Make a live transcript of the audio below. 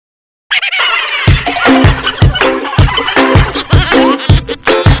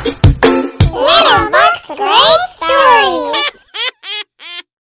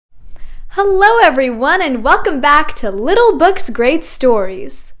Hello everyone and welcome back to Little Books Great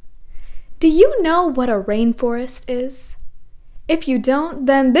Stories. Do you know what a rainforest is? If you don't,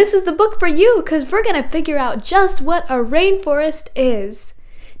 then this is the book for you because we're going to figure out just what a rainforest is.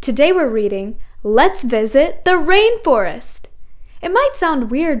 Today we're reading Let's Visit the Rainforest. It might sound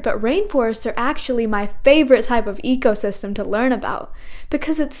weird, but rainforests are actually my favorite type of ecosystem to learn about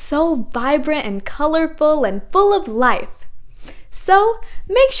because it's so vibrant and colorful and full of life. So,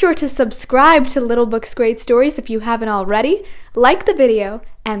 make sure to subscribe to Little Books Great Stories if you haven't already, like the video,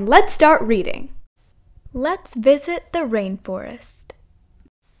 and let's start reading. Let's visit the rainforest.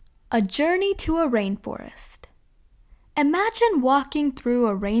 A journey to a rainforest. Imagine walking through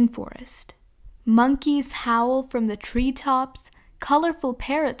a rainforest. Monkeys howl from the treetops, colorful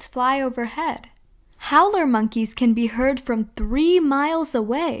parrots fly overhead. Howler monkeys can be heard from 3 miles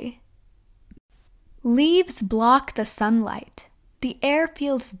away. Leaves block the sunlight. The air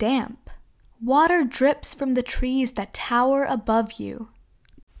feels damp. Water drips from the trees that tower above you.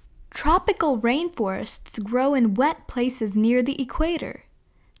 Tropical rainforests grow in wet places near the equator.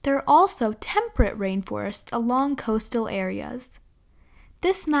 There are also temperate rainforests along coastal areas.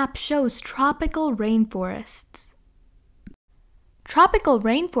 This map shows tropical rainforests. Tropical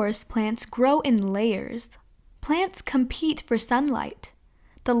rainforest plants grow in layers. Plants compete for sunlight.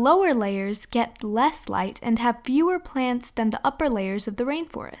 The lower layers get less light and have fewer plants than the upper layers of the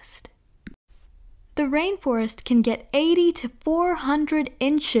rainforest. The rainforest can get 80 to 400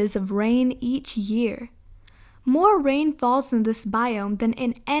 inches of rain each year. More rain falls in this biome than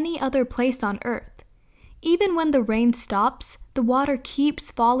in any other place on Earth. Even when the rain stops, the water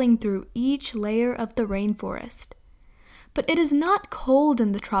keeps falling through each layer of the rainforest. But it is not cold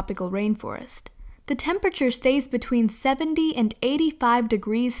in the tropical rainforest. The temperature stays between 70 and 85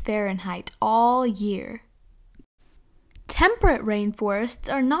 degrees Fahrenheit all year. Temperate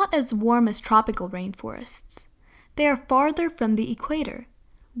rainforests are not as warm as tropical rainforests. They are farther from the equator.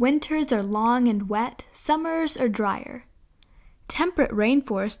 Winters are long and wet, summers are drier. Temperate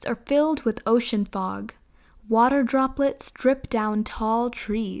rainforests are filled with ocean fog. Water droplets drip down tall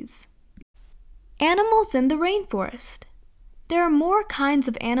trees. Animals in the rainforest. There are more kinds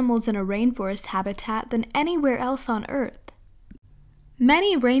of animals in a rainforest habitat than anywhere else on Earth.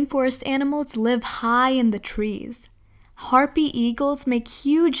 Many rainforest animals live high in the trees. Harpy eagles make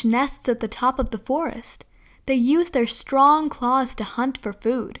huge nests at the top of the forest. They use their strong claws to hunt for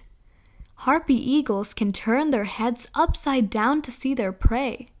food. Harpy eagles can turn their heads upside down to see their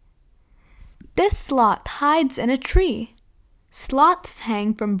prey. This sloth hides in a tree. Sloths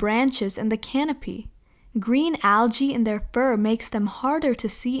hang from branches in the canopy. Green algae in their fur makes them harder to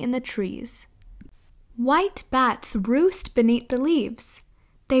see in the trees. White bats roost beneath the leaves.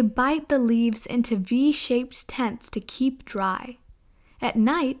 They bite the leaves into V-shaped tents to keep dry. At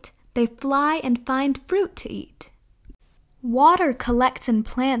night, they fly and find fruit to eat. Water collects in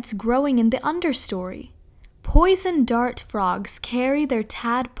plants growing in the understory. Poison dart frogs carry their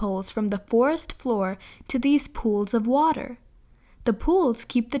tadpoles from the forest floor to these pools of water. The pools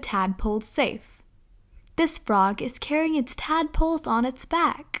keep the tadpoles safe. This frog is carrying its tadpoles on its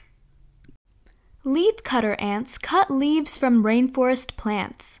back. Leafcutter ants cut leaves from rainforest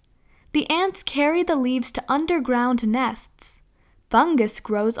plants. The ants carry the leaves to underground nests. Fungus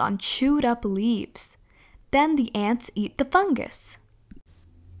grows on chewed-up leaves. Then the ants eat the fungus.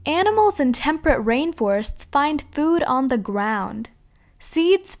 Animals in temperate rainforests find food on the ground.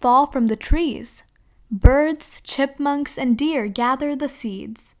 Seeds fall from the trees. Birds, chipmunks, and deer gather the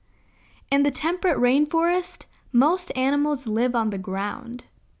seeds. In the temperate rainforest, most animals live on the ground.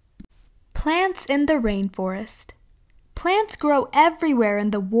 Plants in the rainforest. Plants grow everywhere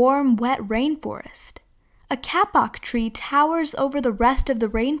in the warm, wet rainforest. A kapok tree towers over the rest of the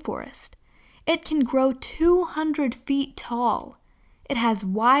rainforest. It can grow 200 feet tall. It has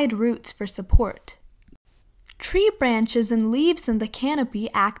wide roots for support. Tree branches and leaves in the canopy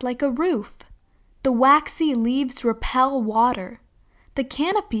act like a roof. The waxy leaves repel water. The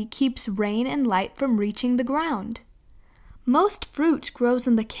canopy keeps rain and light from reaching the ground. Most fruit grows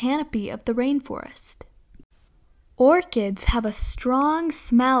in the canopy of the rainforest. Orchids have a strong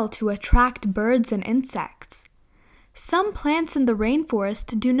smell to attract birds and insects. Some plants in the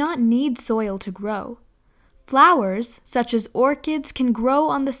rainforest do not need soil to grow. Flowers, such as orchids, can grow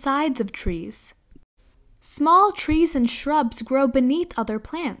on the sides of trees. Small trees and shrubs grow beneath other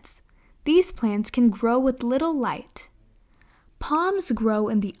plants. These plants can grow with little light. Palms grow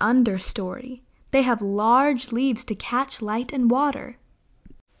in the understory. They have large leaves to catch light and water.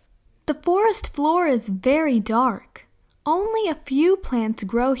 The forest floor is very dark. Only a few plants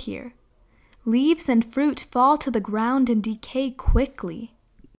grow here. Leaves and fruit fall to the ground and decay quickly.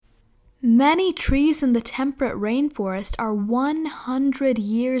 Many trees in the temperate rainforest are 100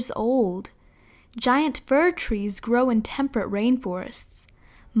 years old. Giant fir trees grow in temperate rainforests.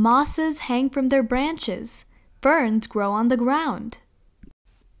 Mosses hang from their branches. Ferns grow on the ground.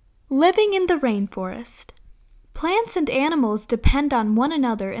 Living in the rainforest. Plants and animals depend on one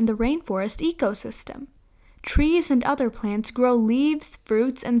another in the rainforest ecosystem. Trees and other plants grow leaves,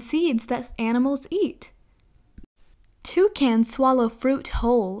 fruits, and seeds that animals eat. Toucans swallow fruit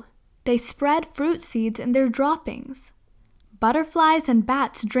whole. They spread fruit seeds in their droppings. Butterflies and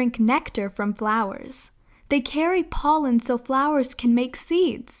bats drink nectar from flowers. They carry pollen so flowers can make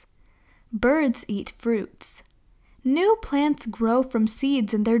seeds. Birds eat fruits. New plants grow from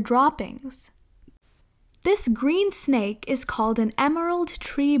seeds in their droppings. This green snake is called an emerald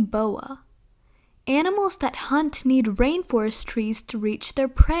tree boa. Animals that hunt need rainforest trees to reach their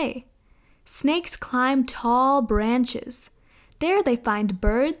prey. Snakes climb tall branches. There they find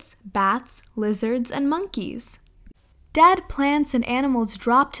birds, bats, lizards, and monkeys. Dead plants and animals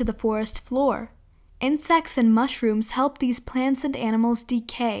drop to the forest floor. Insects and mushrooms help these plants and animals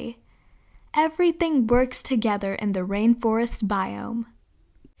decay. Everything works together in the rainforest biome.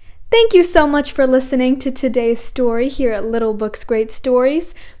 Thank you so much for listening to today's story here at Little Books Great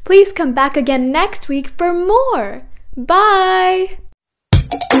Stories. Please come back again next week for more. Bye!